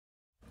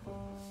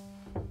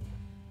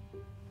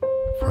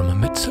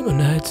midsummer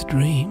night's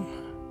dream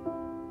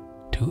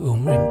to a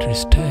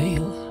winter's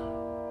tale,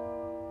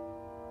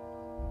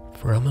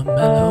 from a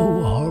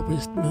mellow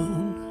harvest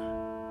moon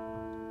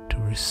to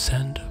a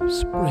scent of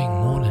spring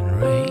morning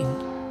rain,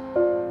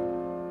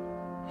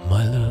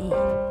 my love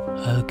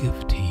I'll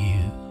give to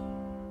you,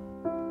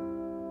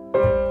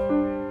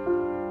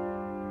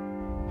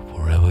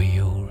 forever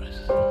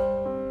yours.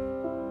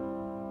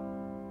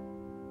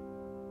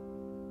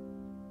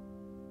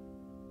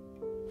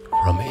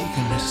 From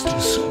eagerness to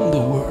swim the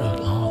world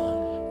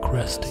on,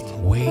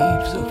 cresting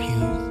waves of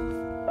youth,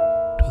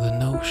 to the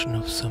notion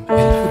of some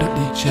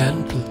infinitely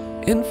gentle,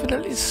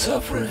 infinitely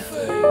suffering.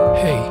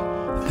 Hey,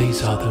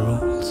 these are the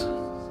rules.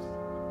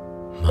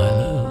 My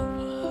love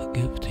I'll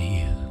give to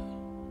you.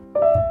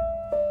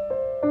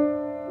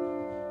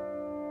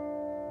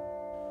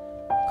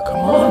 Come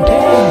on,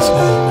 dance,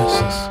 little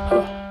missus.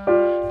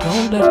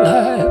 Don't let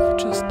life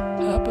just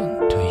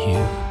happen to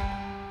you.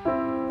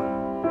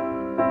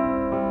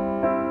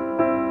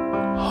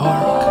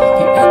 Hark,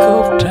 the echo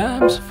of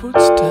time's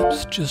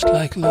footsteps, just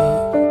like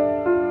love,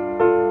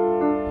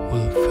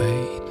 will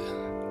fade.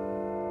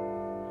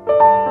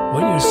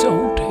 When your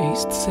soul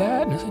tastes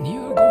sadness and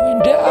you're going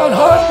down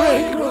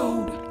Heartbreak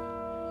Road,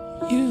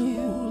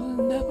 you'll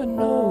never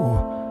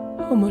know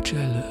how much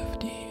I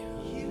loved you.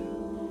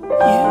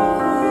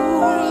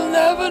 You'll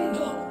never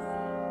know.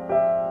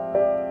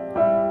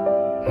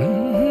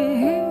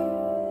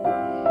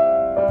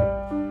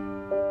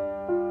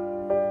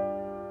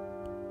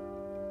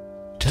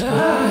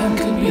 Time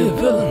can be a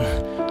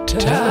villain,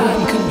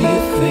 time can be a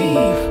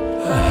thief.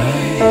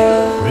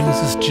 Brings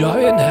us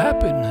joy and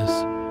happiness,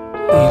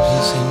 leaves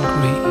us in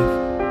grief.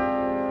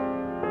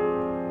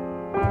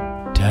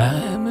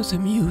 Time is a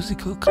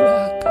musical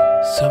clock,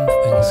 some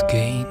things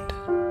gained,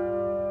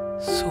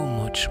 so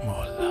much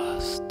more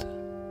lost.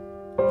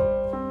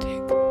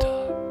 Tic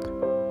toc,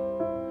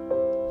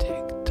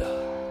 tic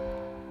toc.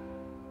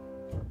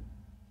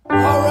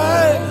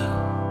 Alright,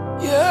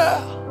 yeah.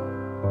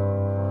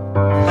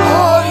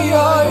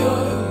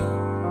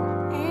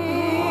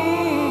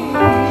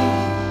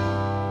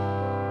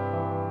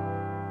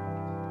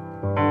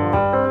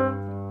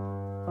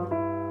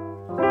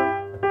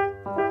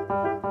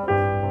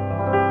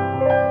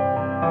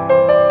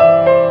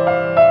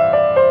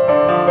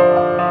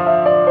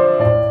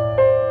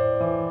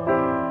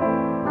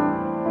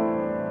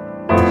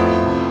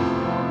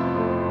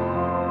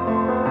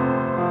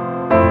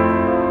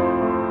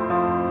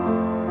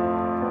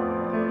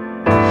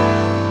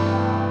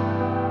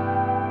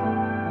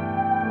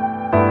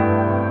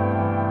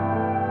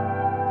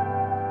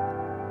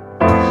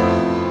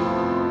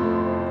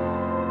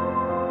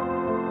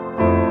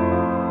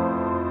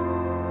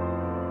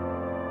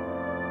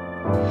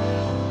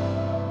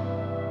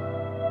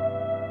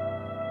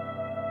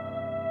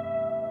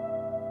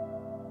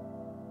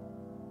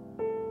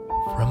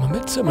 From a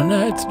midsummer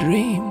night's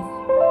dream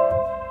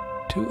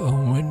to a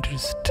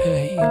winter's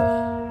tale,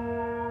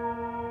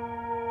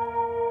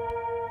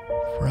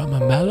 from a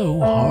mellow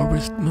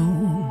harvest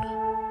moon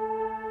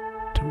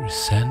to a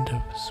scent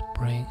of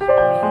spring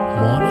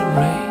morning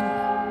rain,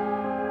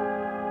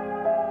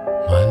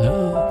 my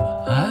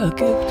love I'll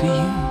give to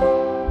you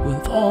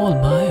with all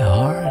my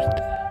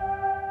heart.